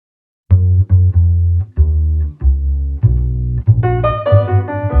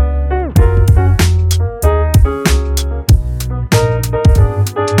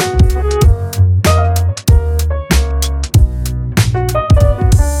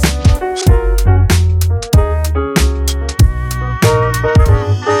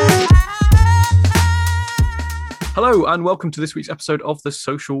Hello and welcome to this week's episode of the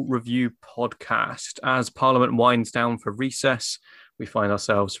Social Review podcast. As Parliament winds down for recess, we find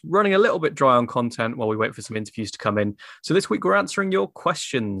ourselves running a little bit dry on content while we wait for some interviews to come in. So this week we're answering your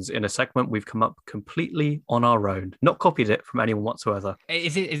questions in a segment we've come up completely on our own. Not copied it from anyone whatsoever.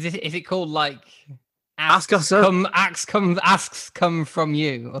 Is it called like asks come from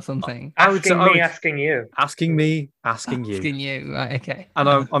you or something? Asking you. Asking me, asking you. Asking you, right, okay.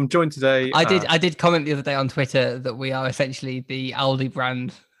 And I'm joined today. I did comment the other day on Twitter that we are essentially the Aldi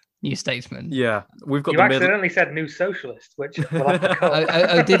brand New Statesman. Yeah, we've got you the accidentally said New Socialist, which we'll have to cut.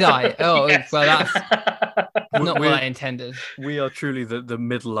 Oh, did I? Oh, yes. Well, that's not what I intended. We are truly the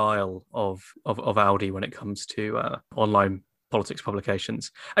middle aisle of Aldi when it comes to online politics publications.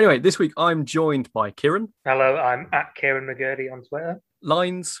 Anyway, this week I'm joined by Ciaran. Hello, I'm at Ciaran McGurdy on Twitter.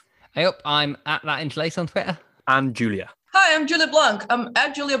 Lines. Hey up, I'm at that interlace on Twitter. And Julia. Hi, I'm Julia Blanc. I'm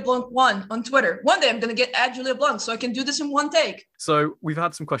at Julia Blanc1 on Twitter. One day I'm going to get at Julia Blanc so I can do this in one take. So we've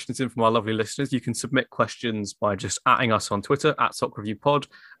had some questions in from our lovely listeners. You can submit questions by just @ing us on Twitter at SocReviewPod,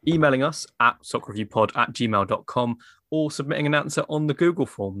 emailing us at socreviewpod@gmail.com, or submitting an answer on the Google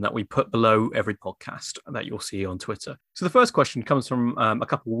form that we put below every podcast that you'll see on Twitter. So the first question comes from a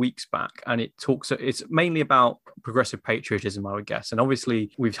couple of weeks back, and it's mainly about progressive patriotism, I would guess. And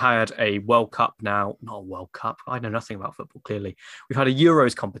obviously we've had a World Cup now, not a World Cup, I know nothing about football, clearly. We've had a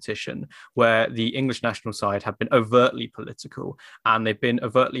Euros competition where the English national side have been overtly political and they've been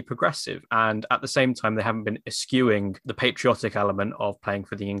overtly progressive. And at the same time, they haven't been eschewing the patriotic element of playing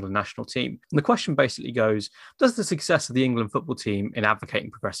for the England national team. And the question basically goes, does the success of the England football team in advocating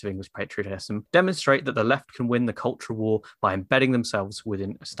progressive English patriotism demonstrate that the left can win the culture war by embedding themselves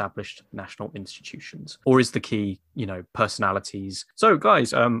within established national institutions? Or is the key, personalities? So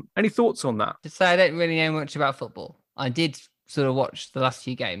guys, any thoughts on that? To say I don't really know much about football. I did sort of watch the last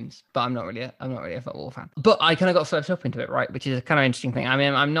few games, but I'm not really a football fan. But I kind of got swept up into it, right? Which is a kind of interesting thing. I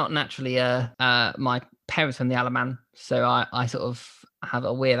mean, I'm not naturally my parents from the Isle of Man, so I sort of have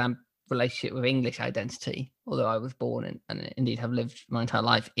a weird relationship with English identity. Although I was born in, and indeed have lived my entire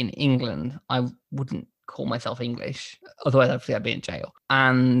life in England, I wouldn't call myself English. Otherwise, obviously, I'd be in jail.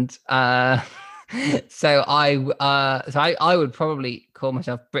 And so I would probably call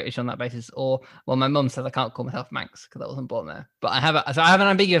myself British on that basis. Or, well, my mum says I can't call myself Manx because I wasn't born there. But I have an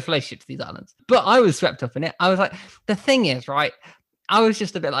ambiguous relationship to these islands. But I was swept up in it. I was like, the thing is, right? I was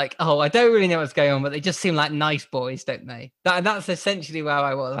just a bit like, oh, I don't really know what's going on, but they just seem like nice boys, don't they? That's essentially where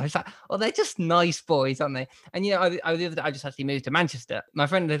I was. I was like, oh, they're just nice boys, aren't they? And, I just actually moved to Manchester. My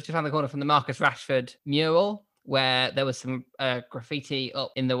friend lived just around the corner from the Marcus Rashford mural, where there was some graffiti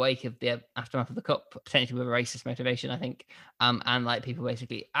up in the wake of the aftermath of the cup, potentially with a racist motivation, I think. And like people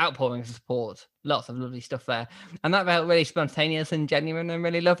basically outpouring support, lots of lovely stuff there. And that felt really spontaneous and genuine and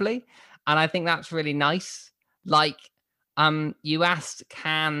really lovely. And I think that's really nice. Like, you asked,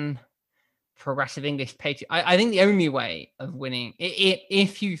 can progressive English I think the only way of winning,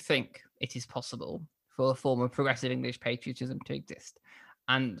 if you think it is possible for a form of progressive English patriotism to exist,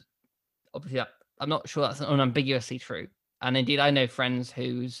 and obviously I'm not sure that's unambiguously true. And indeed, I know friends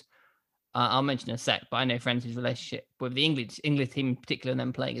whose, I'll mention in a sec, but I know friends whose relationship with the English team in particular and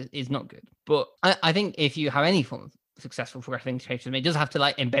them playing is not good. But I think if you have any form of successful progressive English patriotism, it does have to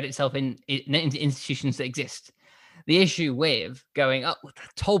embed itself into institutions that exist. The issue with going up with the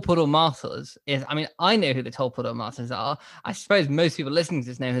Tolpuddle Martyrs is, I know who the Tolpuddle Martyrs are. I suppose most people listening to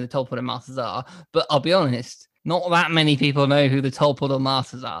this know who the Tolpuddle Martyrs are, but I'll be honest, not that many people know who the Tolpuddle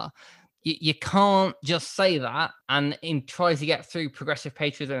Martyrs are. You can't just say that and try to get through progressive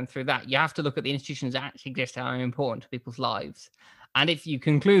patriotism and through that. You have to look at the institutions that actually exist and are important to people's lives. And if you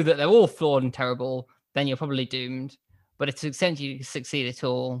conclude that they're all flawed and terrible, then you're probably doomed. But if to essentially succeed at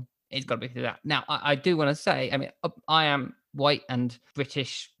all, it's got to be through that. Now, I do want to say, I am white and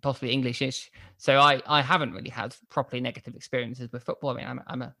British, possibly Englishish, so I haven't really had properly negative experiences with football.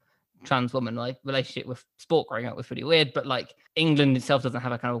 I'm a trans woman. My relationship with sport growing up was pretty weird, but like England itself doesn't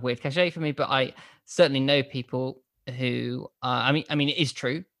have a kind of weird cachet for me. But I certainly know people who, it is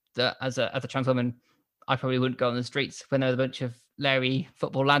true that as a trans woman, I probably wouldn't go on the streets when there was a bunch of Larry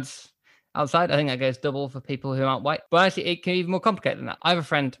football lads outside. I think that goes double for people who aren't white. But actually, it can be even more complicated than that. I have a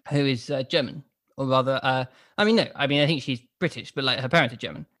friend who is German, or rather, I think she's British, but like her parents are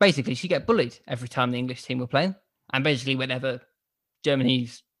German. Basically, she get bullied every time the English team were playing, and basically whenever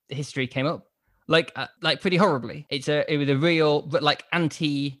Germany's history came up, like pretty horribly. It was a real, like,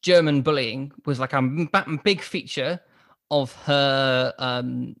 anti-German bullying was like a big feature of her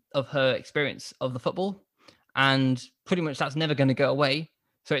experience of the football, and pretty much that's never going to go away.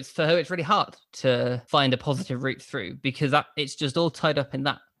 So for her, it's really hard to find a positive route through because it's just all tied up in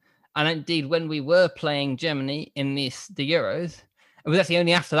that. And indeed, when we were playing Germany in the Euros, it was actually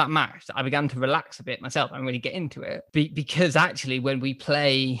only after that match that I began to relax a bit myself and really get into it. Because actually, when we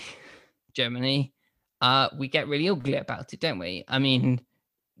play Germany, we get really ugly about it, don't we? I mean,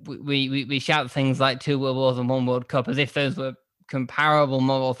 we shout things like 2 World Wars and 1 World Cup as if those were comparable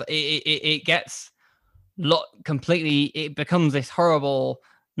models. It gets completely, it becomes this horrible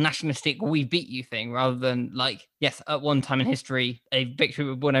nationalistic "we beat you" thing, rather than like, yes, at one time in history a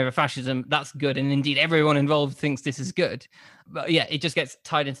victory won over fascism, that's good, and indeed everyone involved thinks this is good. But yeah, it just gets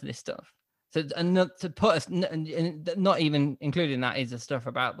tied into this stuff. So, and not to put us, not even including that, is the stuff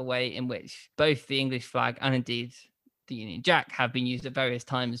about the way in which both the English flag and indeed the Union Jack have been used at various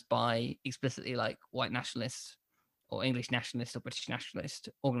times by explicitly like white nationalists or English nationalist or British nationalist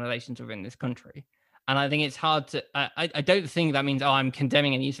organizations within this country. And I think it's hard to, I don't think that means, I'm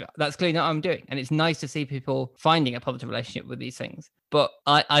condemning any use of it. That's clearly not what I'm doing. And it's nice to see people finding a positive relationship with these things. But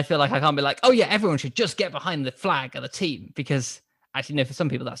I feel like I can't be like, oh yeah, everyone should just get behind the flag of the team, because actually, no, for some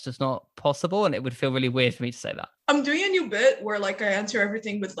people, that's just not possible. And it would feel really weird for me to say that. I'm doing a new bit where like I answer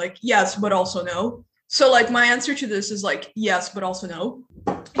everything with like, yes, but also no. So like my answer to this is like, yes, but also no.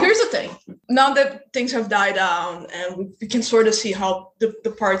 Here's the thing. Now that things have died down and we can sort of see how the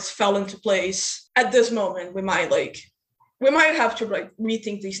parts fell into place at this moment, we might have to like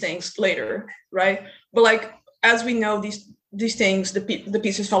rethink these things later, right? But like, as we know, these things, the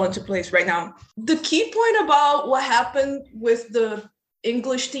pieces fall into place right now. The key point about what happened with the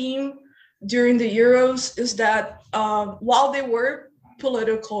English team during the Euros is that while they were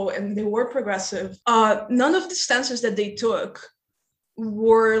political and they were progressive, none of the stances that they took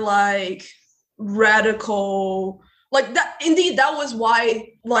were like radical like that. Indeed, that was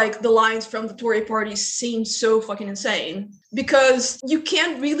why like the lines from the Tory party seemed so fucking insane, because you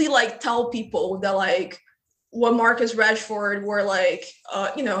can't really like tell people that like what Marcus Rashford or like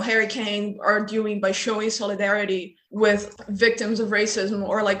Harry Kane are doing by showing solidarity with victims of racism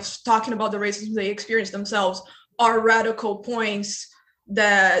or like talking about the racism they experience themselves are radical points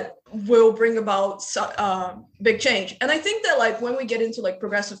that will bring about big change. And I think that like when we get into like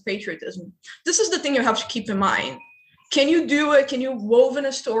progressive patriotism, this is the thing you have to keep in mind. Can you do it? Can you woven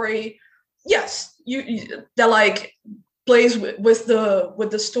a story? Yes, you that like plays with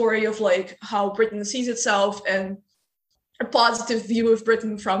the story of like how Britain sees itself and a positive view of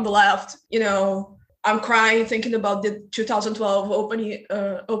Britain from the left. I'm crying thinking about the 2012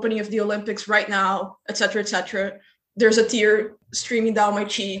 opening of the Olympics right now, etc., etc. There's a tear streaming down my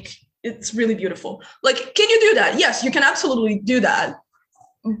cheek. It's really beautiful. Like, can you do that? Yes, you can absolutely do that.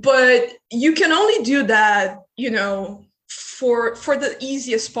 But you can only do that, for the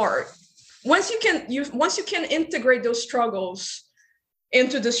easiest part. Once you can integrate those struggles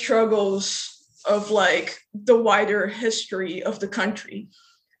into the struggles of like the wider history of the country,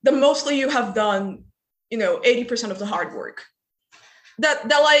 then mostly you have done, 80% of the hard work. That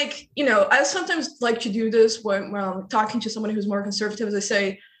like, I sometimes like to do this when I'm talking to someone who's more conservative, as I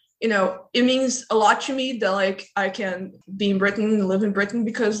say, it means a lot to me that like I can be in Britain and live in Britain,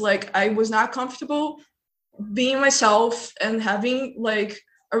 because like I was not comfortable being myself and having like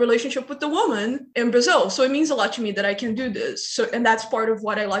a relationship with the woman in Brazil. So it means a lot to me that I can do this. So, and that's part of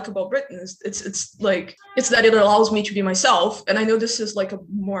what I like about Britain is it's that it allows me to be myself. And I know this is like a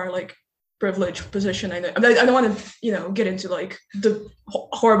more like privileged position. I don't want to, get into like the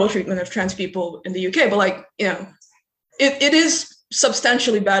horrible treatment of trans people in the UK, but like, it is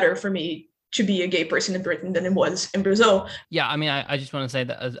substantially better for me to be a gay person in Britain than it was in Brazil. Yeah, I mean, I just want to say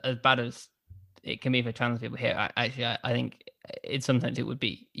that as bad as it can be for trans people here, I think it's sometimes it would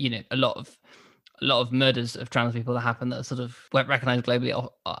be, a lot of murders of trans people that happen that are sort of recognized globally.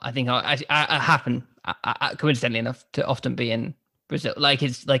 I think I happen coincidentally enough to often be in Brazil. I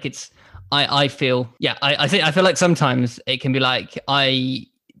feel like sometimes it can be like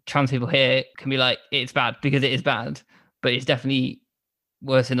trans people here can be like, it's bad because it is bad, but it's definitely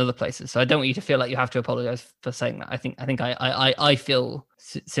worse in other places. So I don't want you to feel like you have to apologize for saying that. I think I feel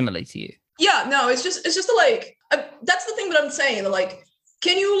similarly to you. Yeah, no, it's just like, that's the thing that I'm saying. Like,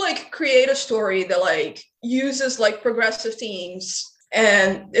 can you like create a story that like uses like progressive themes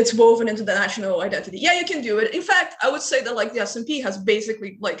and it's woven into the national identity? Yeah, you can do it. In fact, I would say that like the SNP has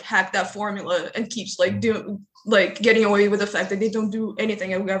basically like hacked that formula and keeps like doing like getting away with the fact that they don't do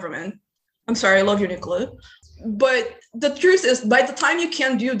anything in government. I'm sorry, I love you, Nicola. But the truth is, by the time you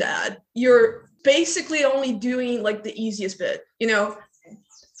can do that, you're basically only doing like the easiest bit,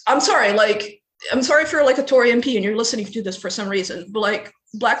 I'm sorry if you're like a Tory MP and you're listening to this for some reason, but like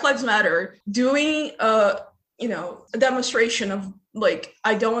Black Lives Matter doing a demonstration of like,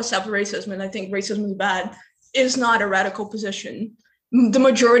 I don't accept racism and I think racism is bad, is not a radical position. the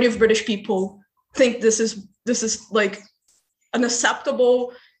majority of British people think this is like an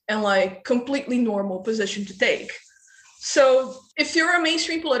acceptable and like completely normal position to take. So if you're a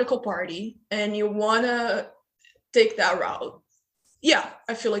mainstream political party and you want to take that route, yeah,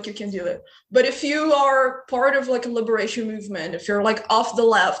 I feel like you can do it. But if you are part of like a liberation movement, if you're like off the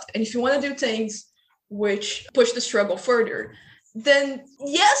left, and if you want to do things which push the struggle further, then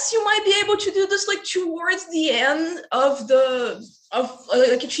yes, you might be able to do this like towards the end of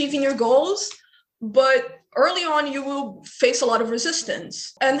like achieving your goals. But early on, you will face a lot of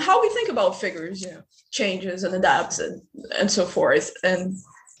resistance. And how we think about figures, changes and adapts and so forth. And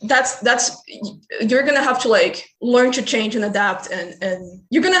that's you're gonna have to like learn to change and adapt, and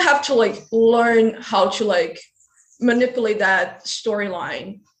you're gonna have to like learn how to like manipulate that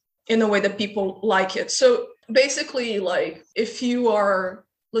storyline in a way that people like it. So basically, like, if you are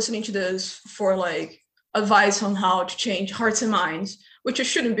listening to this for like advice on how to change hearts and minds, which you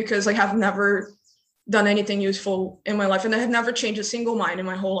shouldn't, because I have never done anything useful in my life, and I have never changed a single mind in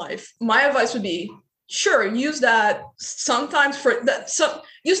my whole life, my advice would be, sure, use that sometimes for that. So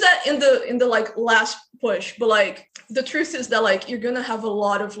use that in the like last push. But like the truth is that like you're gonna have a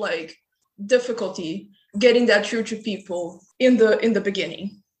lot of like difficulty getting that through to people in the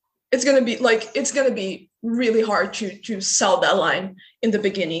beginning. It's gonna be really hard to sell that line in the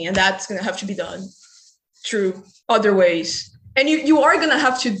beginning, and that's gonna have to be done through other ways. And you are gonna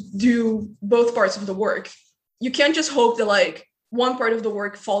have to do both parts of the work. You can't just hope that like one part of the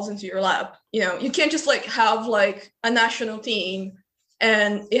work falls into your lap. You can't just like have like a national team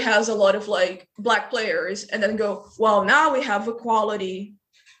and it has a lot of like Black players and then go, well, now we have equality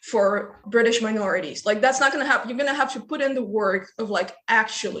for British minorities. Like, that's not going to happen. You're going to have to put in the work of like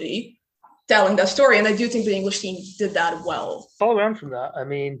actually telling that story. And I do think the English team did that well. Follow on from that, I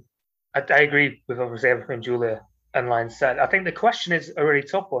mean, I agree with obviously everything Julia and Line said. I think the question is a really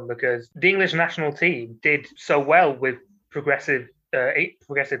tough one, because the English national team did so well with progressive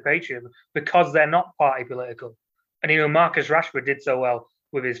patriotism because they're not party political. And Marcus Rashford did so well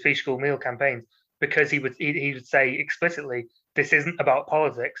with his free school meal campaigns because he would say explicitly, this isn't about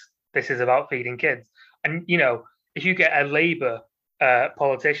politics, this is about feeding kids. And if you get a Labour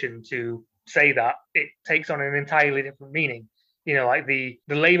politician to say that, it takes on an entirely different meaning. Like the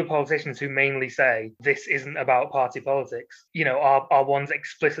Labour politicians who mainly say this isn't about party politics, are ones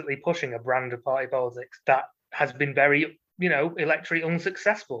explicitly pushing a brand of party politics that has been very electorally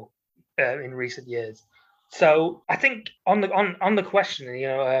unsuccessful in recent years. So I think on the question,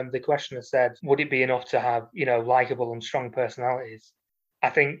 the questioner said, would it be enough to have likable and strong personalities? I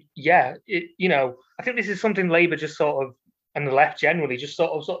think I think this is something Labour just sort of, and the left generally, just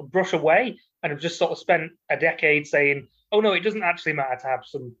sort of brush away, and have just sort of spent a decade saying, oh no, it doesn't actually matter to have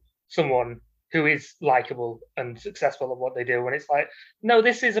someone who is likable and successful at what they do. And it's like, no,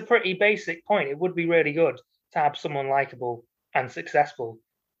 this is a pretty basic point. It would be really good to have someone likable and successful,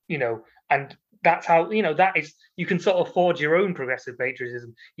 and that's how, that is, you can sort of forge your own progressive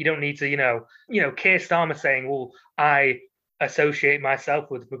patriotism. You don't need to, Keir Starmer saying, well, I associate myself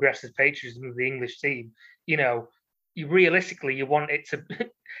with progressive patriotism of the English team. You realistically, you want it to,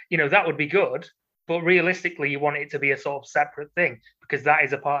 that would be good, but realistically, you want it to be a sort of separate thing, because that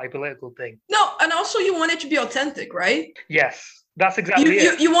is a party political thing. No, and also you want it to be authentic, right? Yes. That's exactly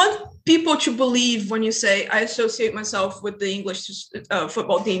it. You want people to believe when you say, I associate myself with the English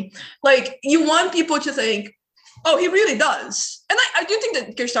football team. Like, you want people to think, oh, he really does. And I do think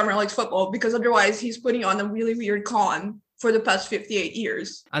that Keir Starmer likes football, because otherwise he's putting on a really weird con for the past 58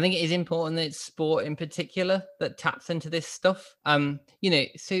 years. I think it is important that it's sport in particular that taps into this stuff.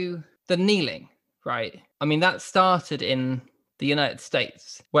 So the kneeling, right? I mean, that started in the United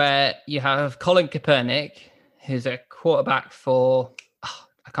States, where you have Colin Kaepernick, who's a quarterback for, I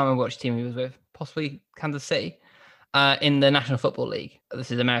can't remember which team he was with, possibly Kansas City, in the National Football League. This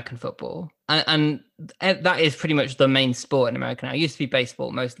is American football. And that is pretty much the main sport in America now. It used to be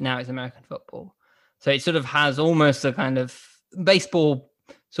baseball, now it's American football. So it sort of has almost a kind of, baseball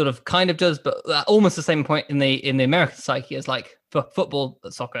sort of kind of does, but almost the same point in the American psyche as like football,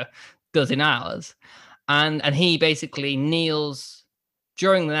 soccer does in ours. And he basically kneels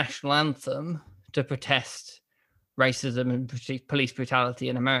during the national anthem to protest racism and police brutality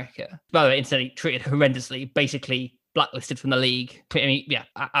in America. By the way, instead, treated horrendously, basically blacklisted from the league. I mean, yeah,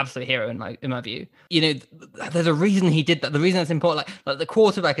 absolute hero in my view. There's a reason he did that. The reason that's important, like the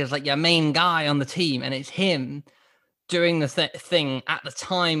quarterback is like your main guy on the team, and it's him doing the thing at the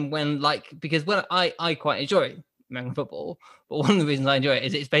time when, because when I quite enjoy American football, but one of the reasons I enjoy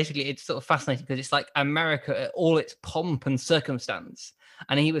it is it's sort of fascinating because it's like America at all its pomp and circumstance,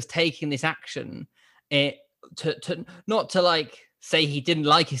 and he was taking this action to not to like say he didn't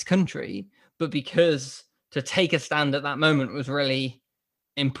like his country, but because to take a stand at that moment was really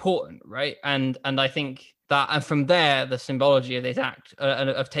important, right? And I think that, and from there, the symbology of this act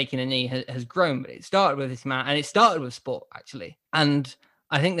of taking a knee has grown. But it started with this man, and it started with sport, actually. And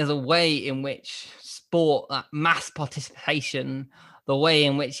I think there's a way in which sport, that mass participation, the way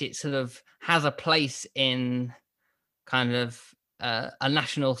in which it sort of has a place in kind of a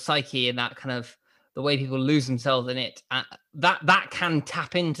national psyche, and that kind of the way people lose themselves in it, that can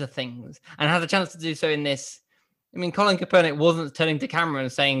tap into things and has a chance to do so in this. I mean, Colin Kaepernick wasn't turning to camera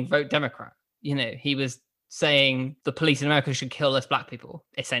and saying vote Democrat. He was saying the police in America should kill less black people.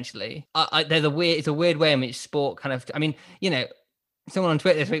 Essentially, it's a weird way in which sport kind of. I mean, someone on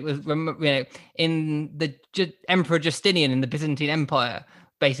Twitter this week was, in the Emperor Justinian in the Byzantine Empire,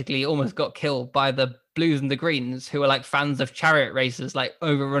 basically almost got killed by the Blues and the Greens, who are like fans of chariot races, like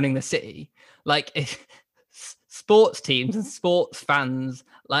overrunning the city. Like sports teams and sports fans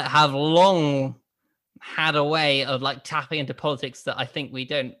like have long had a way of like tapping into politics that I think we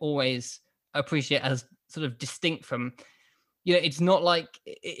don't always appreciate as sort of distinct from. It's not like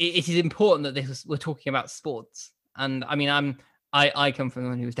it is important that we're talking about sports. And I mean, I come from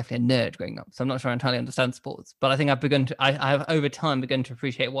someone who was definitely a nerd growing up, so I'm not sure I entirely understand sports, but I think I have over time begun to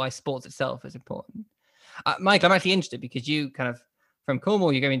appreciate why sports itself is important. Mike, I'm actually interested because you kind of from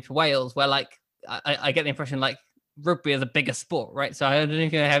Cornwall, you're going to Wales, where like I get the impression like rugby is a bigger sport, right? So I don't know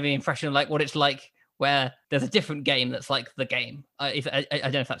if you have any impression of like what it's like where there's a different game that's like the game. I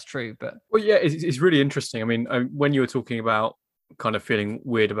don't know if that's true, but well, yeah, it's really interesting. I mean, when you were talking about kind of feeling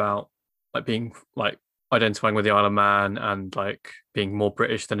weird about like being like identifying with the Isle of Man and like being more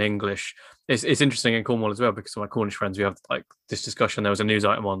British than English, it's interesting in Cornwall as well, because of my Cornish friends, we have like this discussion. There was a news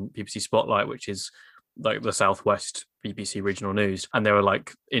item on BBC Spotlight, which is like the Southwest BBC regional news, and they were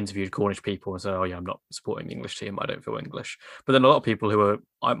like interviewed Cornish people and said, "Oh yeah, I'm not supporting the English team. I don't feel English." But then a lot of people who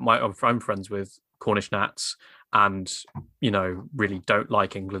I'm friends with Cornish Nats and really don't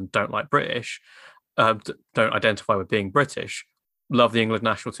like England, don't like British, don't identify with being British, love the England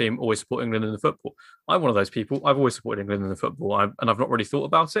national team, always support England in the football. I'm one of those people. I've always supported England in the football, and I've not really thought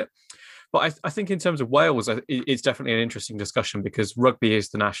about it. But I think in terms of Wales, it's definitely an interesting discussion, because rugby is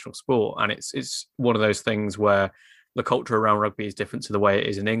the national sport, and it's one of those things where the culture around rugby is different to the way it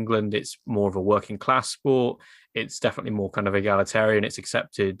is in England. It's more of a working class sport. It's definitely more kind of egalitarian. It's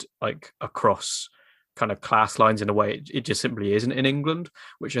accepted like across kind of class lines in a way it just simply isn't in England,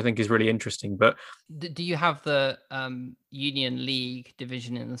 which I think is really interesting. But do you have the Union League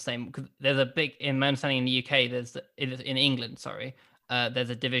division in the same? Because there's a big, in my understanding, in the UK, in England, sorry, there's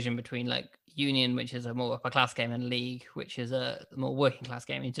a division between like Union, which is a more upper class game, and League, which is a more working class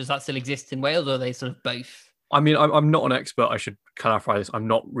game. Does that still exist in Wales, or are they sort of both? I mean, I'm not an expert. I should clarify this. I'm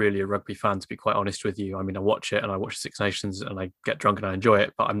not really a rugby fan, to be quite honest with you. I mean, I watch it and I watch Six Nations and I get drunk and I enjoy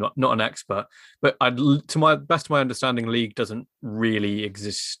it, but I'm not an expert. But to my best of my understanding, League doesn't really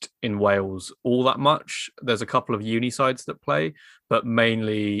exist in Wales all that much. There's a couple of uni sides that play, but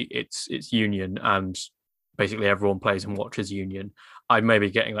mainly it's Union, and basically everyone plays and watches Union. I may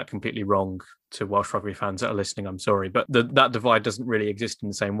be getting that completely wrong to Welsh rugby fans that are listening, I'm sorry, but that divide doesn't really exist in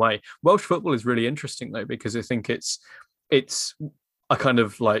the same way. Welsh football is really interesting though, because I think it's a kind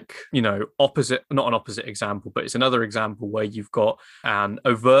of like, opposite, not an opposite example, but it's another example where you've got an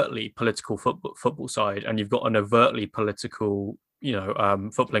overtly political football side, and you've got an overtly political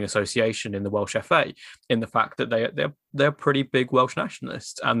footballing association in the Welsh FA, in the fact that they're pretty big Welsh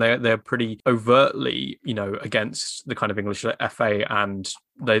nationalists, and they're pretty overtly against the kind of English FA, and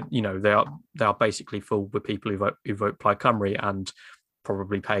they are basically full with people who vote Plaid Cymru and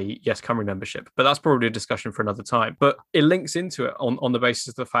probably pay Yes Cymru membership. But that's probably a discussion for another time. But it links into it on the basis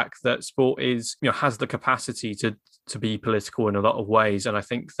of the fact that sport is has the capacity to be political in a lot of ways, and I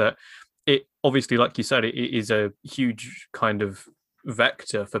think that it obviously, like you said, it is a huge kind of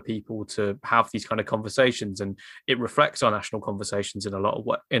vector for people to have these kind of conversations, and it reflects our national conversations in a lot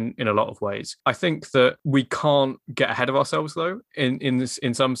of ways. I think that we can't get ahead of ourselves though in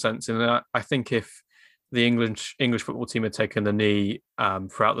some sense, and I think if the English football team had taken the knee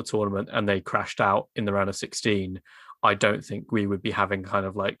throughout the tournament and they crashed out in the round of 16, I don't think we would be having kind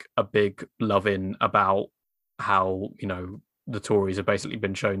of like a big love-in about how the Tories have basically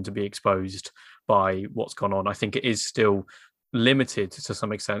been shown to be exposed by what's gone on. I think it is still limited to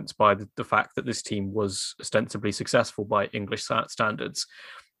some extent by the fact that this team was ostensibly successful by English standards.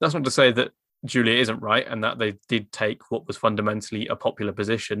 That's not to say that Julia isn't right and that they did take what was fundamentally a popular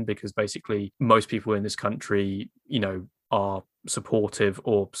position, because basically most people in this country, are supportive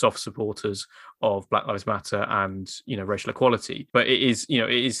or soft supporters of Black Lives Matter and, racial equality. But it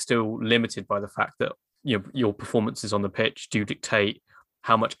is still limited by the fact that your performances on the pitch do dictate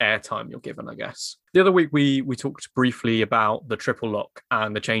how much airtime you're given, I guess. The other week, we talked briefly about the triple lock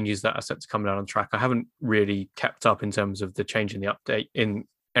and the changes that are set to come down on track. I haven't really kept up in terms of the change in the update, in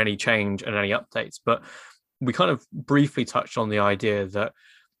any change and any updates, but we kind of briefly touched on the idea that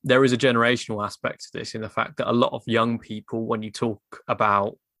there is a generational aspect to this, in the fact that a lot of young people, when you talk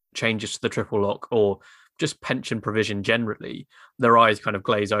about changes to the triple lock or just pension provision generally, their eyes kind of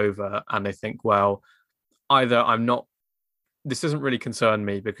glaze over and they think, well, either this doesn't really concern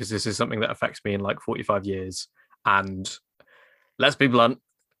me because this is something that affects me in like 45 years. And let's be blunt,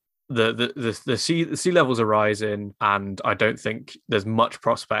 the sea levels are rising, and I don't think there's much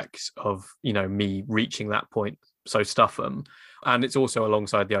prospects of, me reaching that point. So stuff them. And it's also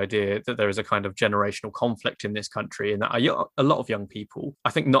alongside the idea that there is a kind of generational conflict in this country, and that a lot of young people,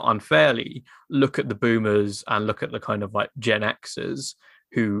 I think not unfairly, look at the boomers and look at the kind of like Gen Xers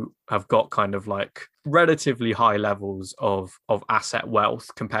who have got kind of like relatively high levels of asset wealth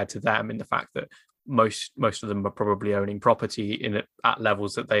compared to them, in the fact that most of them are probably owning property at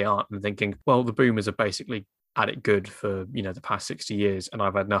levels that they aren't, and thinking, well, the boomers are basically at it good for, the past 60 years and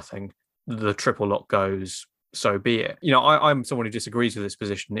I've had nothing. The triple lock goes, so be it. I'm someone who disagrees with this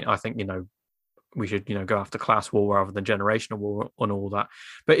position. I think, we should, go after class war rather than generational war on all that.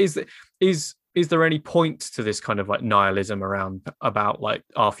 But is there any point to this kind of like nihilism about like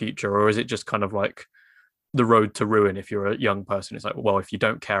our future, or is it just kind of like the road to ruin if you're a young person? It's like, well, if you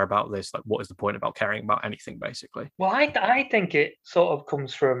don't care about this, like, what is the point about caring about anything, basically? Well, I think it sort of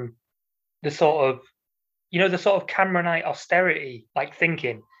comes from the sort of, the sort of Cameronite austerity like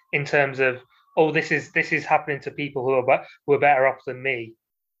thinking, in terms of, oh, this is happening to people who are better off than me.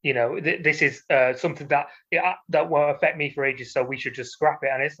 This is something that won't affect me for ages, so we should just scrap it.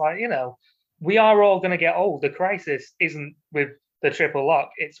 And it's like, we are all going to get old. The crisis isn't with the triple lock,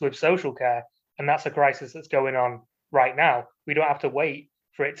 it's with social care. And that's a crisis that's going on right now. We don't have to wait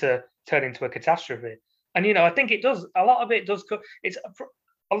for it to turn into a catastrophe. And, I think it does, a lot of it does,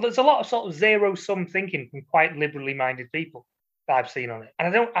 there's a lot of sort of zero-sum thinking from quite liberally minded people that I've seen on it.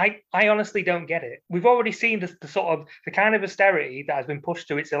 And I honestly don't get it. We've already seen the kind of austerity that has been pushed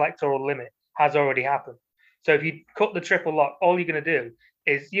to its electoral limit has already happened. So if you cut the triple lock, all you're going to do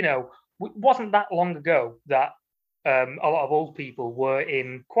is, wasn't that long ago that a lot of old people were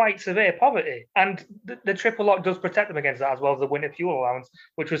in quite severe poverty, and the triple lock does protect them against that, as well as the winter fuel allowance,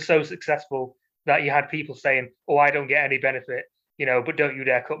 which was so successful that you had people saying, oh, I don't get any benefit, but don't you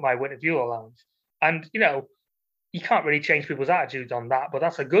dare cut my winter fuel allowance. And you can't really change people's attitudes on that, but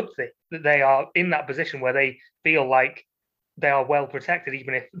that's a good thing that they are in that position where they feel like they are well protected,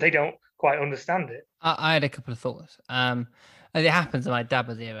 even if they don't quite understand it. I had a couple of thoughts. It happens that my dad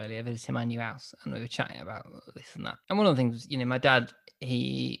was here earlier visiting my new house, and we were chatting about this and that. And one of the things, my dad,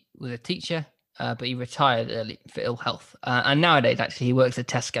 he was a teacher, but he retired early for ill health. And nowadays, actually, he works at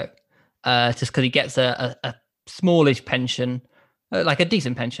Tesco, just because he gets a smallish pension, like a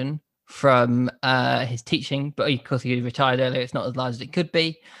decent pension from his teaching. But because he retired earlier, it's not as large as it could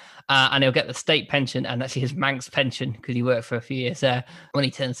be. And he'll get the state pension and actually his Manx pension, because he worked for a few years there, when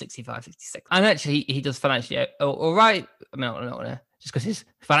he turns 65, 66. And actually, he does financially all right. I mean, I don't want to, just because his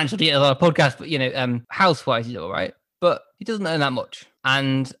financial details on a podcast, but, house-wise, he's all right. But he doesn't earn that much.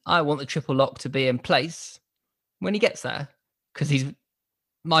 And I want the triple lock to be in place when he gets there, because he's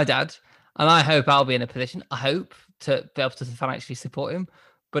my dad. And I hope I'll be in a position, to be able to financially support him.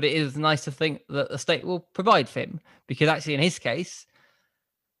 But it is nice to think that the state will provide for him, because actually, in his case,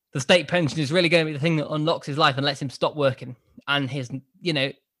 the state pension is really going to be the thing that unlocks his life and lets him stop working. And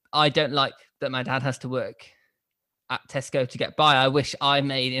I don't like that my dad has to work at Tesco to get by. I wish I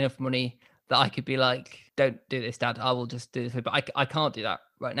made enough money that I could be like, don't do this, Dad. I will just do this. But I can't do that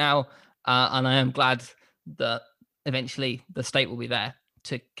right now. And I am glad that eventually the state will be there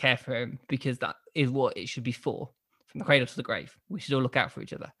to care for him, because that is what it should be for, from the cradle to the grave. We should all look out for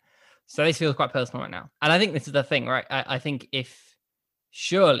each other. So this feels quite personal right now. And I think this is the thing, right? I think if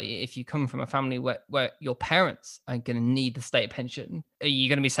you come from a family where your parents are going to need the state pension, are you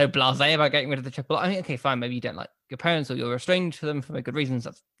going to be so blasé about getting rid of the triple? I mean, okay, fine, maybe you don't like your parents or you're estranged to them for good reasons.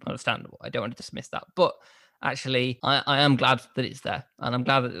 That's understandable. I don't want to dismiss that. But actually, I am glad that it's there. And I'm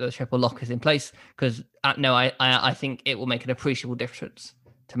glad that the triple lock is in place, because I think it will make an appreciable difference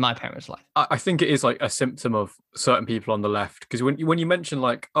to my parents' life. I think it is like a symptom of certain people on the left, because when you mention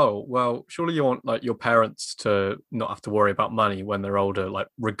like, oh, well, surely you want like your parents to not have to worry about money when they're older, like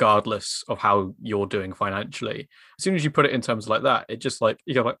regardless of how you're doing financially. As soon as you put it in terms like that, it just like,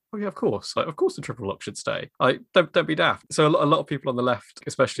 you go like, oh yeah, of course the triple lock should stay. Like, don't be daft. So a lot of people on the left,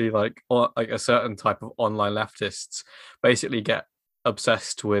 especially like a certain type of online leftists, basically get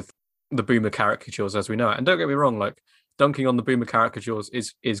obsessed with the boomer caricatures as we know it. And don't get me wrong, like dunking on the boomer caricatures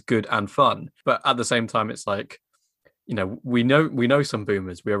is good and fun, but at the same time, it's like, you know, we know some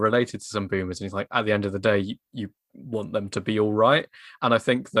boomers, we are related to some boomers, and it's like at the end of the day, you want them to be all right. And I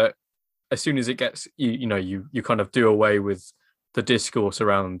think that as soon as it gets you kind of do away with the discourse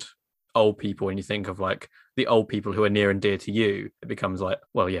around old people and you think of like the old people who are near and dear to you, it becomes like,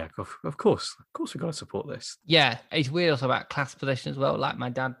 well, yeah, of course we've got to support this. Yeah, it's weird also about class position as well. Like my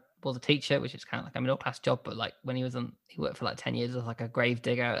dad was a teacher, which is kind of like a middle class job, but like when he worked for like 10 years as like a grave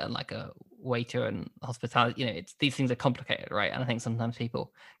digger and like a waiter and hospitality, it's these things are complicated, right? And I think sometimes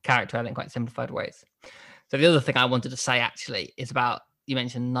people characterize it in quite simplified ways. So the other thing I wanted to say actually is about, you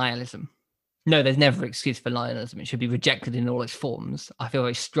mentioned nihilism. No, there's never an excuse for nihilism. It should be rejected in all its forms. I feel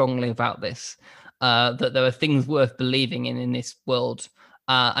very strongly about this, that there are things worth believing in this world.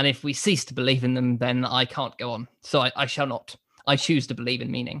 And if we cease to believe in them, then I can't go on. So I shall not. I choose to believe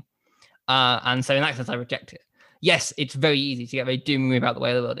in meaning. And so in that sense, I reject it. Yes, it's very easy to get very doom about the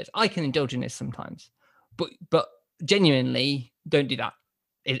way the world is. I can indulge in this sometimes. But genuinely, don't do that.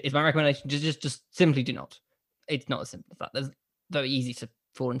 It's my recommendation. Just simply do not. It's not as simple as that. It's very easy to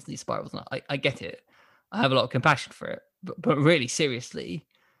fall into these spirals. And I get it. I have a lot of compassion for it. But really, seriously,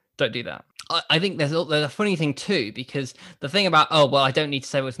 don't do that. I think there's a funny thing too, because the thing about, I don't need to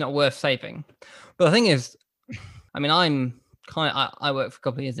save, it's not worth saving. But the thing is, I mean, I work for a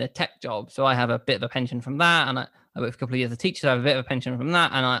couple of years in a tech job, so I have a bit of a pension from that, and I work for a couple of years as a teacher, so I have a bit of a pension from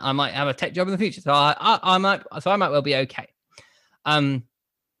that, and I might have a tech job in the future, so I might well be okay.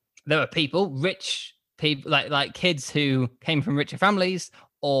 There are rich people, like kids who came from richer families,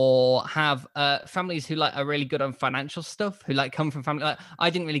 or have families who like are really good on financial stuff, who like come from family. Like I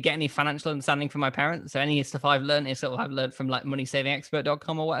didn't really get any financial understanding from my parents, so any stuff I've learned is sort of I've learned from like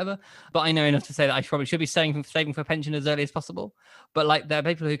moneysavingexpert.com or whatever. But I know enough to say that I probably should be saving for pension as early as possible. But like there are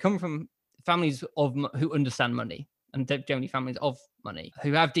people who come from families who understand money, and generally families of money,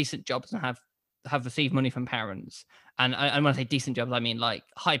 who have decent jobs and have received money from parents. And when I say decent jobs, I mean like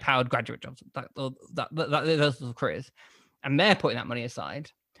high-powered graduate jobs, those sorts of careers. And they're putting that money aside.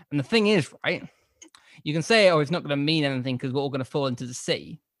 And the thing is, right, you can say, it's not going to mean anything because we're all going to fall into the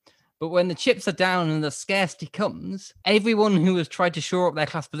sea. But when the chips are down and the scarcity comes, everyone who has tried to shore up their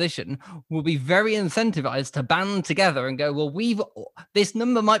class position will be very incentivized to band together and go, well, this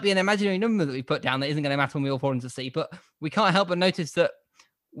number might be an imaginary number that we put down that isn't going to matter when we all fall into the sea. But we can't help but notice that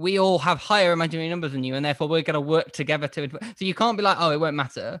we all have higher imaginary numbers than you, and therefore we're going to work together to. So you can't be like, it won't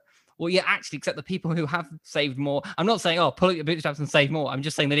matter. Well, yeah, actually, except the people who have saved more. I'm not saying, pull up your bootstraps and save more. I'm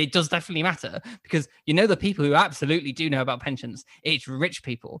just saying that it does definitely matter, because the people who absolutely do know about pensions, it's rich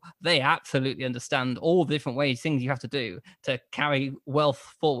people. They absolutely understand all the different things you have to do to carry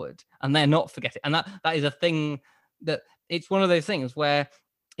wealth forward, and they're not forgetting. And that is a thing that it's one of those things where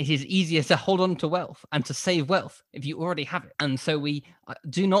it is easier to hold on to wealth and to save wealth if you already have it. And so we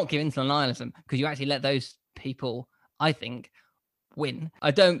do not give into nihilism, because you actually let those people, I think, win.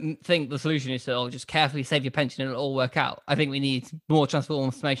 I don't think the solution is to just carefully save your pension and it'll all work out. I think we need more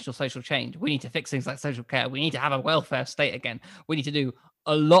transformational social change. We need to fix things like social care. We need to have a welfare state again. We need to do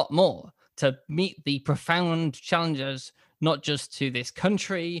a lot more to meet the profound challenges, not just to this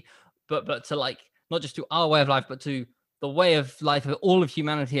country, but to like, not just to our way of life, but to the way of life of all of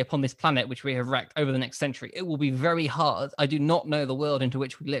humanity upon this planet, which we have wrecked over the next century. It will be very hard. I do not know the world into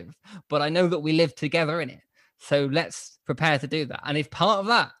which we live, but I know that we live together in it. So let's prepare to do that. And if part of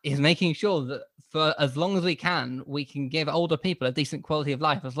that is making sure that for as long as we can give older people a decent quality of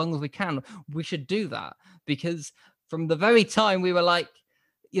life, as long as we can, we should do that. Because from the very time we were like,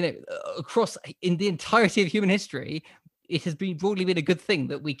 across in the entirety of human history, it has broadly been a good thing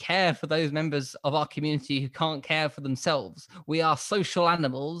that we care for those members of our community who can't care for themselves. We are social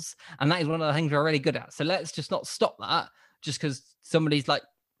animals, and that is one of the things we're really good at. So let's just not stop that just because somebody's like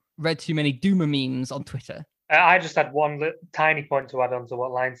read too many doomer memes on Twitter. I just had one tiny point to add on to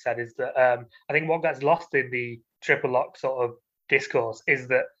what Line said, is that I think what gets lost in the triple lock sort of discourse is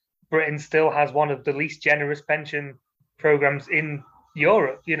that Britain still has one of the least generous pension programs in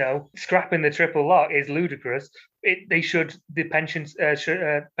Europe. Scrapping the triple lock is ludicrous. The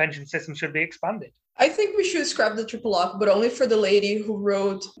pension system should be expanded. I think we should scrap the triple lock, but only for the lady who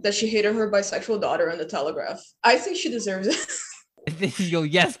wrote that she hated her bisexual daughter in the Telegraph. I think she deserves it. This is your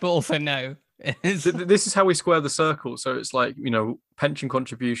yes, but also no. This is how we square the circle. So it's like, pension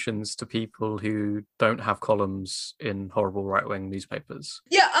contributions to people who don't have columns in horrible right-wing newspapers.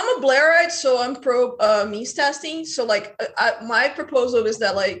 Yeah, I'm a Blairite, so I'm pro means testing. So my proposal is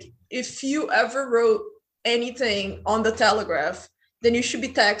that if you ever wrote anything on the Telegraph then you should be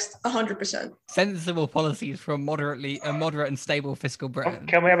taxed 100%. Sensible policies for a moderate and stable fiscal Britain.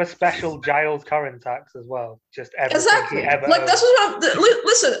 Can we have a special Giles Corrin tax as well? Just everything Exactly. he ever Like, that's owns. what I'm.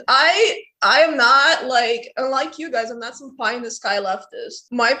 Listen, I am not like, unlike you guys, I'm not some pie in the sky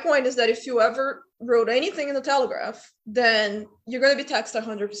leftist. My point is that if you ever wrote anything in the Telegraph, then you're going to be taxed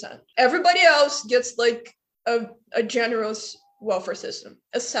 100%. Everybody else gets like a generous welfare system,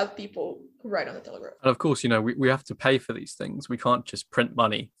 except people who write on the Telegraph. And of course, we have to pay for these things. We can't just print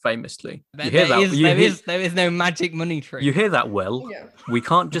money, famously. There is no magic money tree. You hear that well? Yeah. We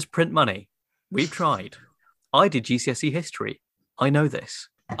can't just print money. We've tried. I did GCSE history. I know this.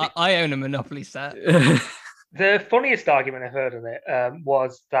 I own a Monopoly set. The funniest argument I heard on it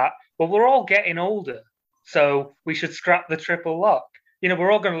was that, well, we're all getting older, so we should scrap the triple lock.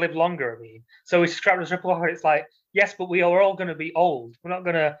 We're all going to live longer, so we scrap the triple lock. It's like, yes, but we are all going to be old. We're not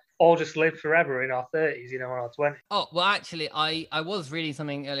going to all just live forever in our 30s, or our 20s. Oh, well, actually, I was reading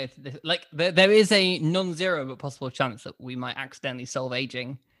something earlier. Like, there is a non-zero but possible chance that we might accidentally solve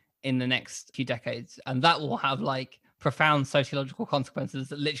aging in the next few decades. And that will have, like, profound sociological consequences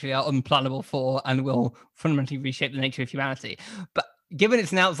that literally are unplannable for and will fundamentally reshape the nature of humanity. But given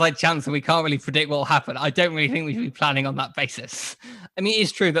it's an outside chance and we can't really predict what will happen, I don't really think we should be planning on that basis. I mean,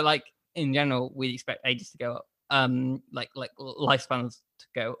 it's true that, like, in general, we expect ages to go up. Like lifespans to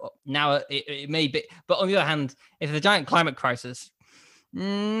go up. Now it may be, but on the other hand, if there's a giant climate crisis,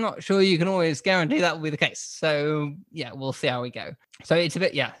 not sure you can always guarantee that will be the case. So yeah, we'll see how we go. So it's a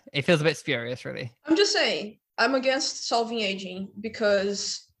bit, it feels a bit spurious, really. I'm just saying, I'm against solving aging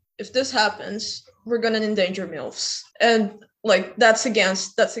because if this happens, we're gonna endanger MILFs, and like that's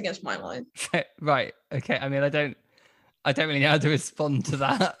against my line. Right. Okay. I mean, I don't really know how to respond to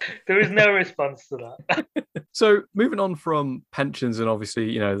that. There is no response to that. So moving on from pensions and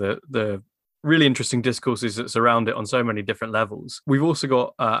obviously, the really interesting discourses that surround it on so many different levels, we've also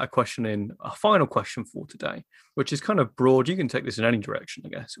got a final question for today, which is kind of broad. You can take this in any direction, I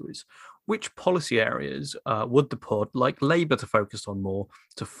guess. It was, which policy areas would the pod like Labour to focus on more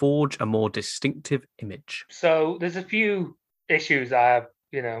to forge a more distinctive image? So there's a few issues I have,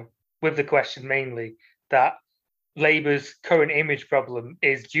 with the question mainly, that Labour's current image problem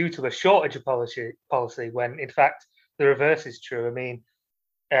is due to a shortage of policy when, in fact, the reverse is true. I mean,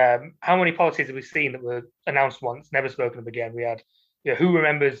 how many policies have we seen that were announced once, never spoken of again? We had, who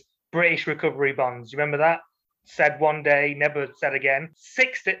remembers British recovery bonds? You remember that? Said one day, never said again.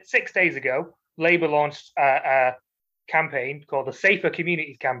 6 days ago, Labour launched a campaign called the Safer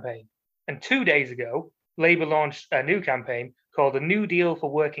Communities Campaign. And 2 days ago, Labour launched a new campaign called the New Deal for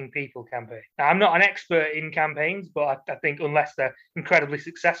Working People campaign. Now, I'm not an expert in campaigns, but I think unless they're incredibly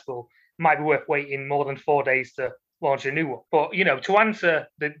successful, it might be worth waiting more than 4 days to launch a new one. But, to answer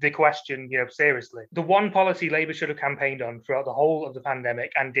the question, seriously, the one policy Labour should have campaigned on throughout the whole of the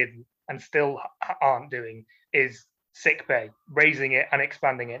pandemic and didn't, and still aren't doing, is sick pay, raising it and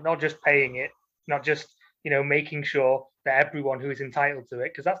expanding it, not just paying it, not just, making sure that everyone who is entitled to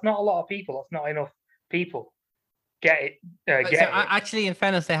it, because that's not a lot of people, that's not enough people. Get it. Actually, in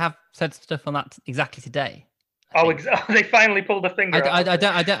fairness, they have said stuff on that exactly today. They finally pulled the finger. I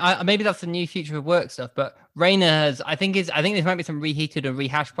don't. Maybe that's the new future of work stuff. But Rayner has. I think there might be some reheated and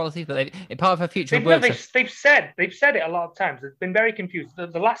rehashed policies, but part of her future of work. They've said it a lot of times. It's been very confused. The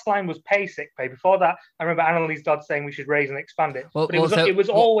last line was pay sick pay. Before that, I remember Annalise Dodd saying we should raise and expand it. But it was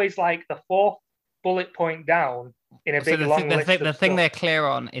always like the fourth bullet point down in a big long list. The thing they're clear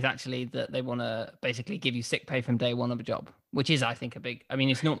on is actually that they want to basically give you sick pay from day one of a job, which is, I think, a big. I mean,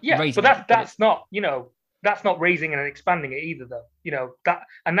 it's not. Yeah, raising but that's not. That's not raising and expanding it either, though.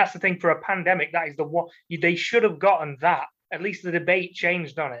 And that's the thing for a pandemic. That is the one they should have gotten that. At least the debate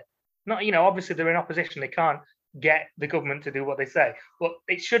changed on it. Not, obviously they're in opposition. They can't get the government to do what they say, but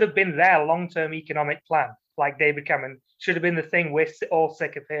it should have been their long-term economic plan. Like David Cameron should have been the thing we're all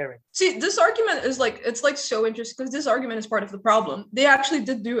sick of hearing. See, this argument is it's so interesting because this argument is part of the problem. They actually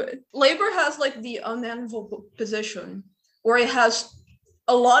did do it. Labour has the unenviable position where it has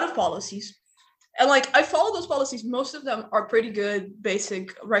a lot of policies. And I follow those policies. Most of them are pretty good,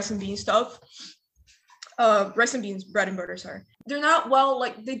 basic rice and bean stuff. Rice and beans, bread and butter, sorry. They're not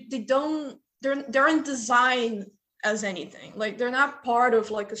they aren't designed as anything. They're not part of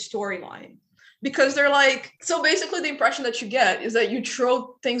a storyline. Because they're so basically the impression that you get is that you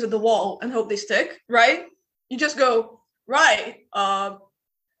throw things at the wall and hope they stick, right? You just go, right,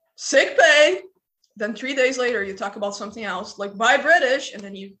 sick pay. Then 3 days later, you talk about something else, buy British, and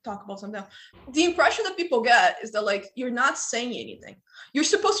then you talk about something else. The impression that people get is that, you're not saying anything. You're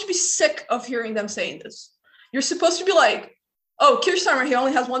supposed to be sick of hearing them saying this. You're supposed to be oh, Keir Starmer, he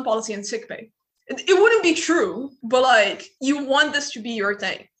only has one policy in sick pay. it wouldn't be true, but like you want this to be your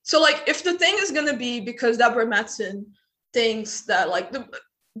thing. So like if the thing is gonna be because Deborah Mattson thinks that like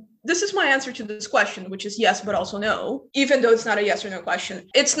this is my answer to this question, which is yes, but also no, even though it's not a yes or no question.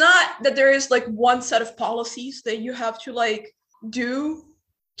 It's not that there is like one set of policies that you have to like do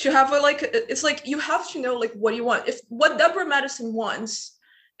to have a like, it's like you have to know like what you want. If what Deborah Mattson wants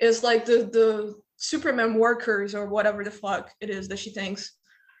is like the Superman workers or whatever the fuck it is that she thinks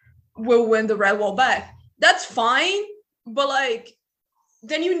will win the red wall back, that's fine. But like,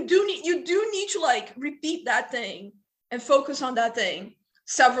 then you do need to like repeat that thing and focus on that thing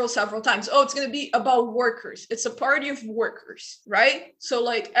several times. Oh, it's going to be about workers. It's a party of workers, right? So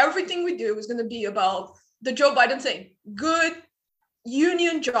like everything we do is going to be about the Joe Biden thing. Good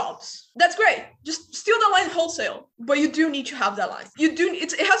union jobs. That's great. Just steal the line wholesale. But you do need to have that line.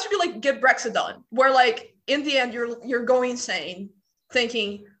 It has to be like get Brexit done, where like in the end you're going insane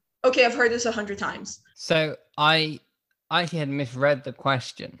thinking, okay, I've heard this 100 times. So I actually had misread the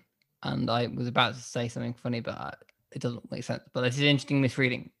question and I was about to say something funny, but it doesn't make sense. But this is an interesting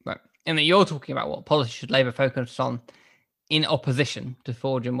misreading, right? And that you're talking about what policy should Labour focus on in opposition to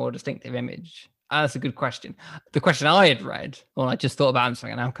forge a more distinctive image. That's a good question. The question I had read, or I just thought about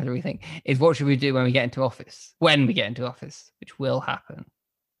answering, and now kind of rethink, is what should we do when we get into office? When we get into office, which will happen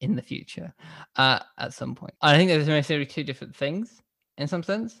in the future at some point. I think there's necessarily two different things in some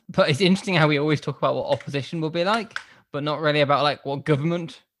sense, but it's interesting how we always talk about what opposition will be like, but not really about like what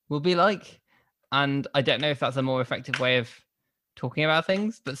government will be like. And I don't know if that's a more effective way of talking about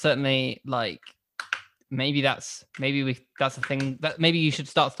things, but certainly like maybe that's a thing that maybe you should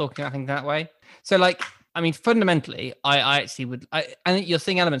start talking about things that way. So like, I mean, fundamentally, I actually would, I think you're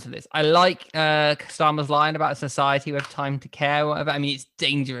seeing elements of this. I like Starmer's line about a society with time to care, or whatever. I mean, it's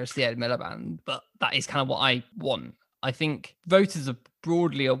dangerous, the Ed Miliband, but that is kind of what I want. I think voters are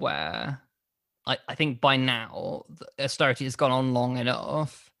broadly aware. I think by now, austerity has gone on long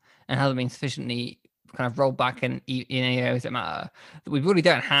enough and hasn't been sufficiently kind of rolled back in areas that matter, that we really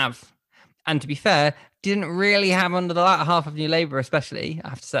don't have. And to be fair, didn't really have under the latter half of New Labour, especially, I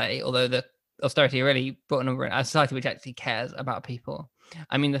have to say, although the austerity really brought a number in a society which actually cares about people.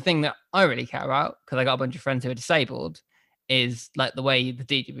 I mean, the thing that I really care about, because I got a bunch of friends who are disabled, is like the way the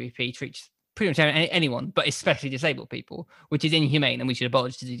DWP treats pretty much anyone, but especially disabled people, which is inhumane, and we should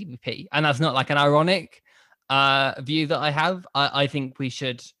abolish the DWP. And that's not like an ironic view that I have. I think we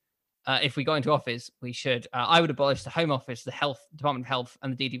should, if we got into office, we should, I would abolish the Home Office, the Department of Health,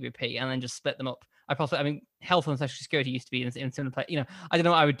 and the DWP, and then just split them up. I mean, health and social security used to be in similar place. You know, I don't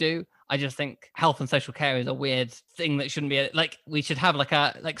know what I would do. I just think health and social care is a weird thing that shouldn't be like, we should have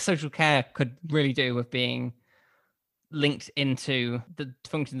like social care could really do with being linked into the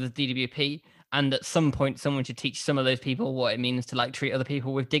functions of the DWP. And at some point, someone should teach some of those people what it means to like treat other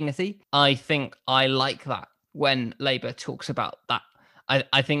people with dignity. I think I like that when Labour talks about that.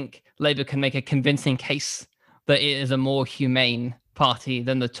 I think Labour can make a convincing case that it is a more humane party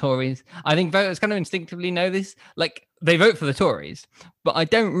than the Tories. I think voters kind of instinctively know this. Like, they vote for the Tories, but I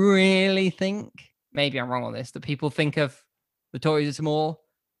don't really think, maybe I'm wrong on this, that people think of the Tories as more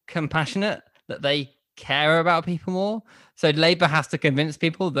compassionate, that they care about people more. So Labour has to convince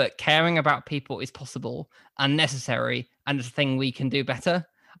people that caring about people is possible and necessary and it's a thing we can do better.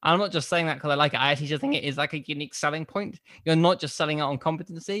 I'm not just saying that because I like it. I actually just think it is like a unique selling point. You're not just selling it on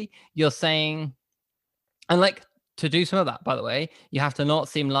competency. You're saying, and like, to do some of that, by the way, you have to not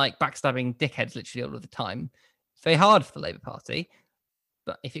seem like backstabbing dickheads literally all of the time. It's very hard for the Labour Party,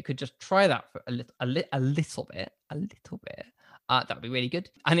 but if you could just try that for a little bit, that would be really good.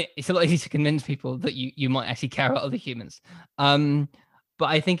 And it's a lot easier to convince people that you might actually care about other humans. But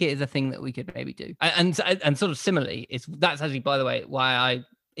I think it is a thing that we could maybe do. And sort of similarly, that's actually, by the way, why I,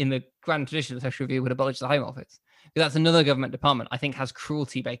 in the grand tradition of the Social Review, would abolish the Home Office. Because that's another government department I think has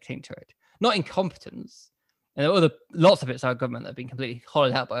cruelty baked into it. Not incompetence. And there are lots of bits of our government that have been completely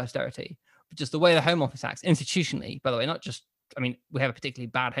hollowed out by austerity. But just the way the Home Office acts, institutionally, by the way, not just, I mean, we have a particularly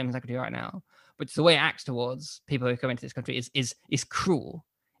bad Home Secretary right now, but just the way it acts towards people who come into this country is cruel.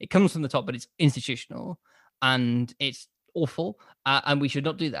 It comes from the top, but it's institutional and it's awful. And we should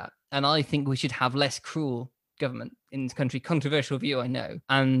not do that. And I think we should have less cruel government in this country. Controversial view, I know.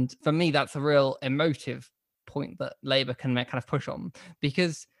 And for me, that's a real emotive point that Labour can kind of push on,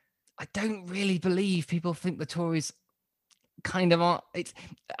 because I don't really believe people think the Tories kind of are. It's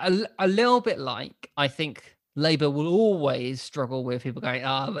a little bit like, I think Labour will always struggle with people going,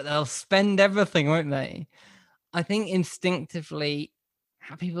 but they'll spend everything, won't they? I think instinctively,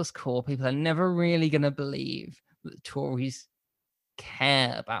 at people's core, people are never really going to believe that the Tories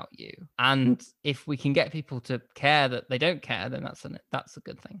care about you. And if we can get people to care that they don't care, then that's a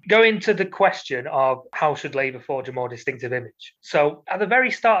good thing. Going to the question of how should Labour forge a more distinctive image. So at the very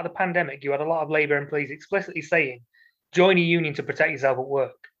start of the pandemic, you had a lot of Labour MPs explicitly saying, join a union to protect yourself at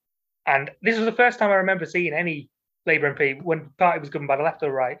work. And this was the first time I remember seeing any Labour MP, when the party was governed by the left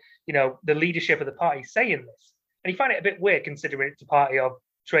or right, the leadership of the party saying this. And you find it a bit weird considering it's a party of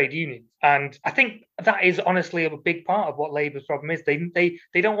trade unions. And I think that is honestly a big part of what Labour's problem is. They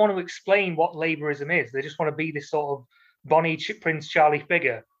don't want to explain what Labourism is. They just want to be this sort of Bonnie Prince Charlie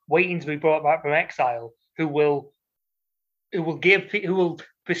figure waiting to be brought back from exile, who will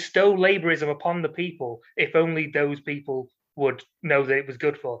bestow Labourism upon the people if only those people would know that it was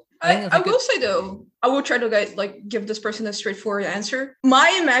good for them. I will say though, I will try to give this person a straightforward answer.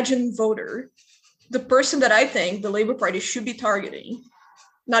 My imagined voter, the person that I think the Labour Party should be targeting,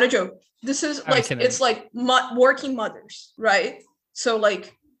 not a joke. This is it's like working mothers, right? So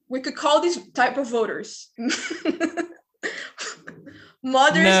we could call these type of voters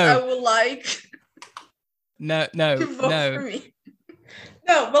mothers. No. I would like to vote for me.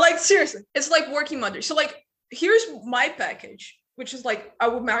 No, but seriously, it's like working mothers. So here's my package, which is I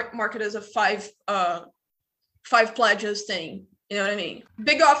would mark it as a five pledges thing. You know what I mean?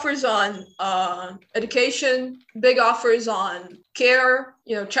 Big offers on education, big offers on care,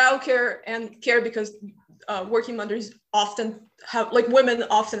 childcare and care, because working mothers often have, women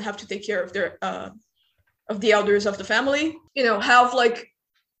often have to take care of their of the elders of the family. Have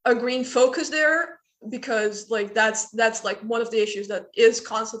a green focus there, because that's one of the issues that is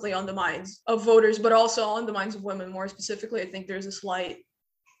constantly on the minds of voters, but also on the minds of women more specifically. I think there's a slight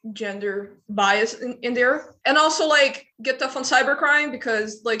gender bias in there. And also get tough on cybercrime,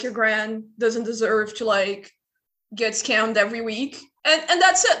 because your gran doesn't deserve to get scammed every week. And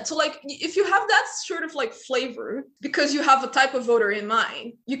that's it. So if you have that sort of flavor, because you have a type of voter in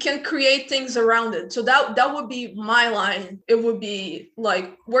mind, you can create things around it. So that would be my line. It would be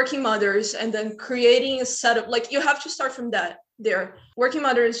working mothers, and then creating a set of you have to start from that there. Working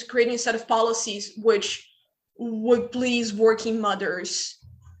mothers, creating a set of policies which would please working mothers,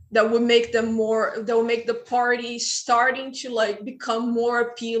 that would make the party starting to become more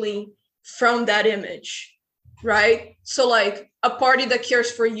appealing from that image, right? So a party that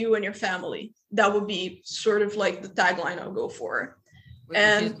cares for you and your family. That would be sort of the tagline I'll go for.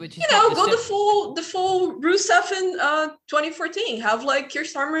 And go the full Rousseff in 2014. Have Keir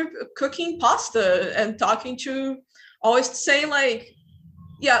Starmer cooking pasta and talking to, always saying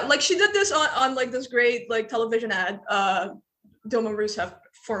she did this on this great television ad. Dilma Rousseff,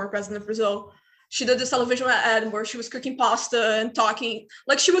 former president of Brazil, she did this television ad where she was cooking pasta and talking,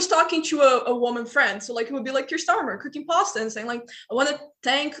 she was talking to a woman friend. So it would be Keir Starmer cooking pasta and saying I want to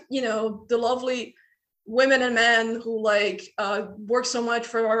thank, the lovely women and men who work so much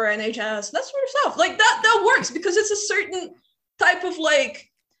for our NHS, that sort of stuff. That works, because it's a certain type of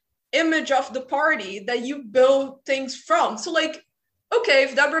image of the party that you build things from. So okay,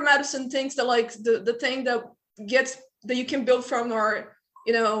 if Deborah Madison thinks that the thing that you can build from are,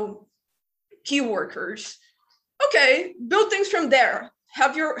 key workers, okay, build things from there.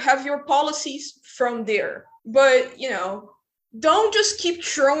 Have your policies from there. But don't just keep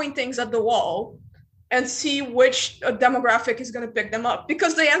throwing things at the wall and see which demographic is going to pick them up,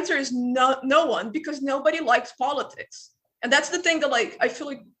 because the answer is no one, because nobody likes politics. And that's the thing that I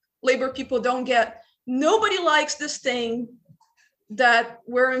feel Labour people don't get. Nobody likes this thing that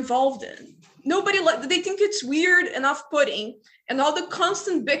we're involved in. They think it's weird and off-putting, and all the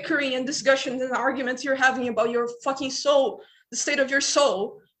constant bickering and discussions and arguments you're having about your fucking soul, the state of your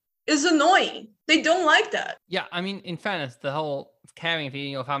soul, is annoying. They don't like that. Yeah, I mean, in fairness, the whole caring for you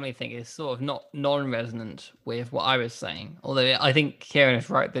and your family thing is sort of not non-resonant with what I was saying. Although I think Ciaran is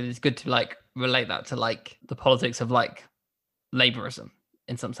right that it's good to relate that to the politics of Labourism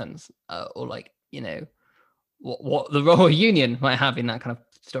in some sense, or what the role of union might have in that kind of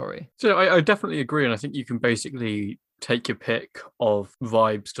story. So I definitely agree, and I think you can basically take your pick of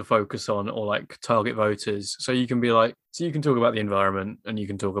vibes to focus on, or target voters. So you can be so you can talk about the environment, and you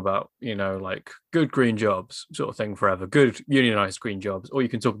can talk about good green jobs sort of thing forever, good unionized green jobs, or you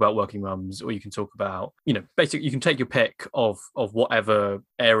can talk about working mums, or you can talk about basically you can take your pick of whatever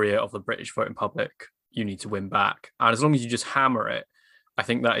area of the British voting public you need to win back, and as long as you just hammer it, I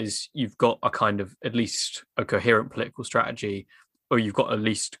think that is, you've got a kind of at least a coherent political strategy, or you've got at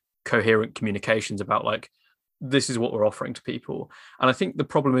least coherent communications about this is what we're offering to people. And I think the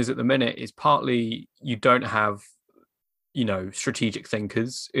problem is at the minute is partly you don't have, strategic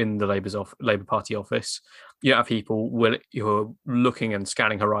thinkers in the Labour Party office. You don't have people who are looking and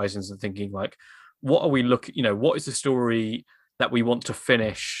scanning horizons and thinking what are we looking, what is the story that we want to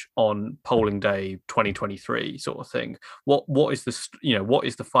finish on polling day 2023 sort of thing. What is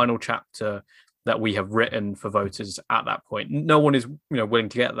the final chapter that we have written for voters at that point? No one is willing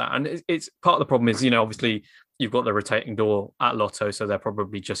to get that, and it's part of the problem is obviously you've got the rotating door at Lotto, so they're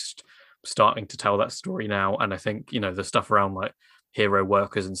probably just starting to tell that story now. And I think the stuff around like hero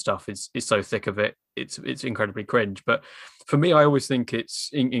workers and stuff is so thick of it, it's incredibly cringe. But for me, I always think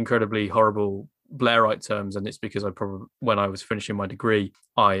it's incredibly horrible Blairite terms, and it's because when I was finishing my degree,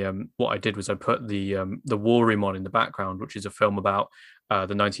 what I did was I put the War Room on in the background, which is a film about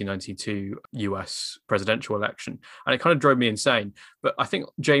the 1992 US presidential election, and it kind of drove me insane. But I think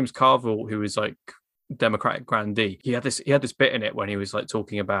James Carville, who is like Democratic grandee, he had this bit in it when he was like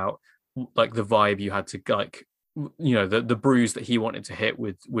talking about like the vibe you had to like the bruise that he wanted to hit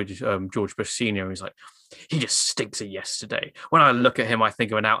with George Bush Senior. He's like, he just stinks of yesterday. When I look at him, I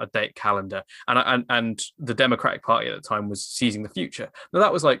think of an out-of-date calendar. And the Democratic Party at the time was seizing the future. Now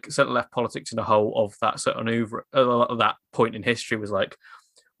that was like centre-left politics in the whole of that certain that point in history was like,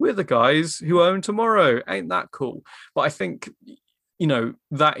 we're the guys who own tomorrow. Ain't that cool? But I think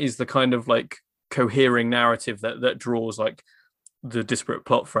that is the kind of like cohering narrative that draws like the disparate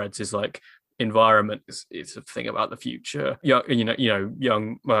plot threads. Is like environment it's a thing about the future.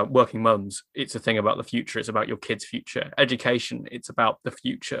 Young working mums, it's a thing about the future. It's about your kids' future. Education, it's about the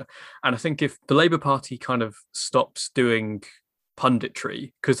future. And I think if the Labour Party kind of stops doing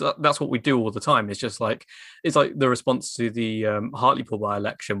punditry, because that's what we do all the time, it's like the response to the Hartlepool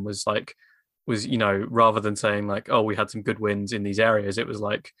by-election was rather than saying like, oh, we had some good wins in these areas, it was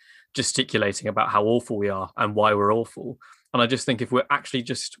like gesticulating about how awful we are and why we're awful. And I just think if we're actually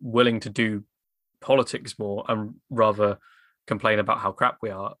just willing to do politics more and rather complain about how crap we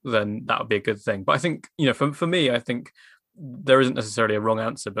are, then that would be a good thing. But I think, for me, I think there isn't necessarily a wrong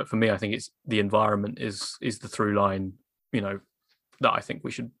answer, but for me, I think it's the environment is the through line, that I think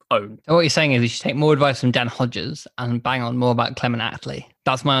we should own. So what you're saying is we should take more advice from Dan Hodges and bang on more about Clement Attlee.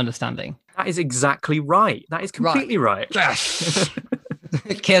 That's my understanding. That is exactly right. That is completely right. Keir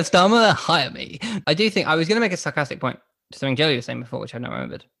Starmer, hire me. I do think I was going to make a sarcastic point to something Julia was saying before, which I've not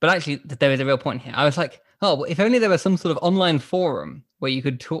remembered. But actually, there is a real point here. I was like, oh, well, if only there was some sort of online forum where you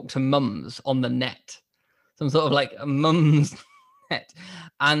could talk to mums on the net. Some sort of like a mums net.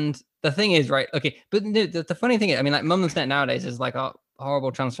 And the thing is, right, okay, but the funny thing is, I mean, like Mumsnet nowadays is like a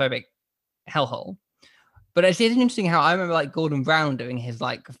horrible transphobic hellhole. But it's interesting how I remember like Gordon Brown doing his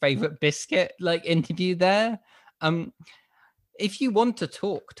like favorite biscuit like interview there. If you want to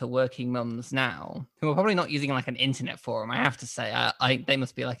talk to working mums now, who are probably not using like an internet forum, I have to say, they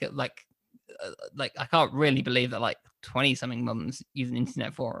must be like I can't really believe that like 20-something mums use an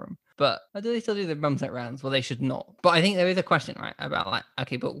internet forum. But do they still do the Mumsnet rounds? Well, they should not. But I think there is a question, right, about like,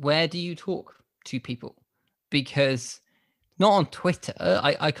 okay, but where do you talk to people? Because not on Twitter.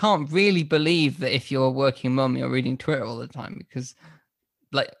 I can't really believe that if you're a working mum, you're reading Twitter all the time, because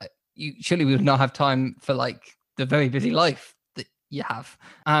like surely we would not have time for like the very busy life that you have.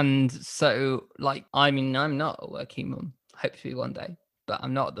 And so like, I mean, I'm not a working mum, hope to be one day, but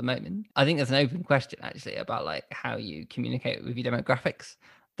I'm not at the moment. I think there's an open question actually about like how you communicate with your demographics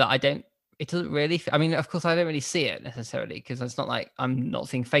that it doesn't really, I mean, of course I don't really see it necessarily, because it's not like I'm not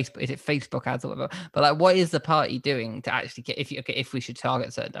seeing Facebook, is it Facebook ads or whatever, but like what is the party doing to actually get, if we should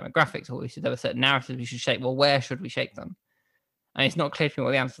target certain demographics or we should have a certain narrative we should shape, well, where should we shape them? And it's not clear to me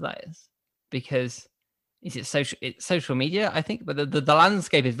what the answer to that is, because it's social media, I think, but the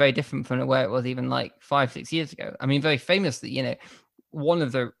landscape is very different from where it was even like 5-6 years ago. I mean, very famously, one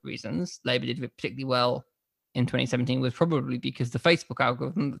of the reasons Labour did particularly well in 2017 was probably because the Facebook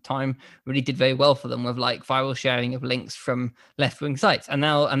algorithm at the time really did very well for them with like viral sharing of links from left-wing sites. And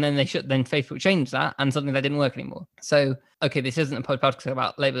then Facebook changed that and suddenly that didn't work anymore. So, okay, this isn't a podcast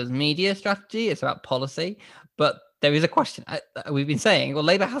about Labour's media strategy, it's about policy, but there is a question. We've been saying, well,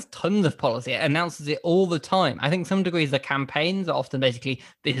 Labour has tons of policy. It announces it all the time. I think some degrees the campaigns are often basically,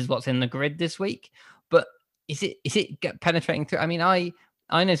 this is what's in the grid this week. But is it penetrating through? I mean, I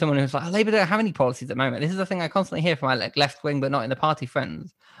know someone who's like, Labour don't have any policies at the moment. This is the thing I constantly hear from my like left wing, but not in the party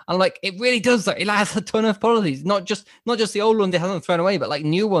friends. I'm like, it really does. It has a ton of policies, not just the old ones it hasn't thrown away, but like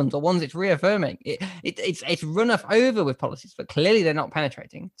new ones or ones it's reaffirming. It's run off over with policies, but clearly they're not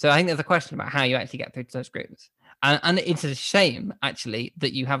penetrating. So I think there's a question about how you actually get through to those groups. And it's a shame actually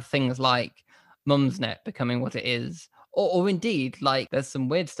that you have things like Mumsnet becoming what it is, or indeed like there's some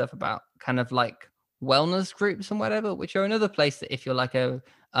weird stuff about kind of like wellness groups and whatever, which are another place that if you're like a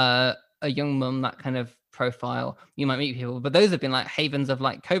young mum, that kind of profile, you might meet people, but those have been like havens of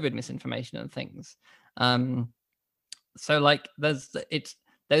like COVID misinformation and things. So like there's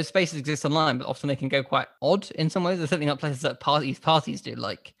those spaces exist online, but often they can go quite odd in some ways. They're setting up places that parties do,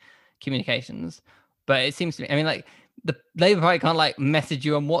 like communications. But it seems to me, I mean, like the Labour Party can't like message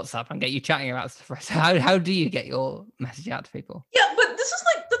you on WhatsApp and get you chatting about stuff. So how do you get your message out to people? Yeah, but this is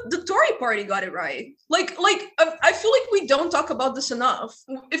like the Tory party got it right. Like I feel like we don't talk about this enough.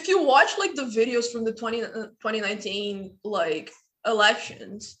 If you watch like the videos from the 2019 like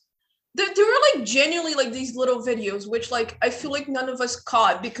elections, there were like genuinely like these little videos, which like I feel like none of us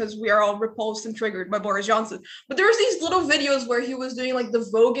caught because we are all repulsed and triggered by Boris Johnson. But there was these little videos where he was doing like the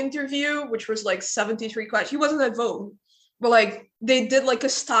Vogue interview, which was like 73 questions. He wasn't at Vogue, but like they did like a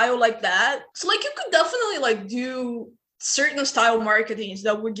style like that. So like you could definitely like do certain style marketings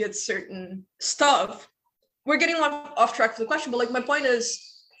that would get certain stuff. We're getting off track for the question, but like my point is,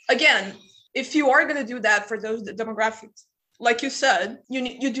 again, if you are going to do that for those demographics, like you said,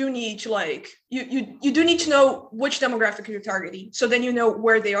 you do need to like you do need to know which demographic you're targeting, so then you know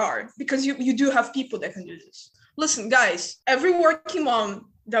where they are, because you do have people that can do this. Listen, guys, every working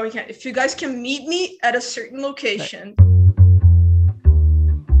mom that we can, if you guys can meet me at a certain location.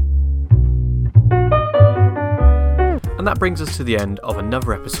 And that brings us to the end of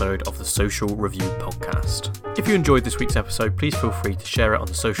another episode of the Social Review podcast. If you enjoyed this week's episode, please feel free to share it on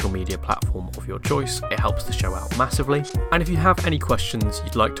the social media platform of your choice. It helps the show out massively. And if you have any questions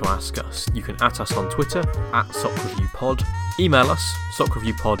you'd like to ask us, you can @ us on Twitter @SocReviewPod, email us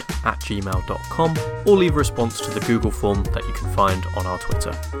socreviewpod@gmail.com, or leave a response to the Google form that you can find on our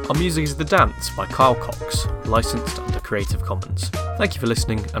Twitter. Our music is The Dance by Kyle Cox, licensed under Creative Commons. Thank you for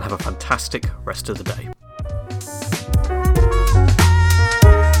listening and have a fantastic rest of the day.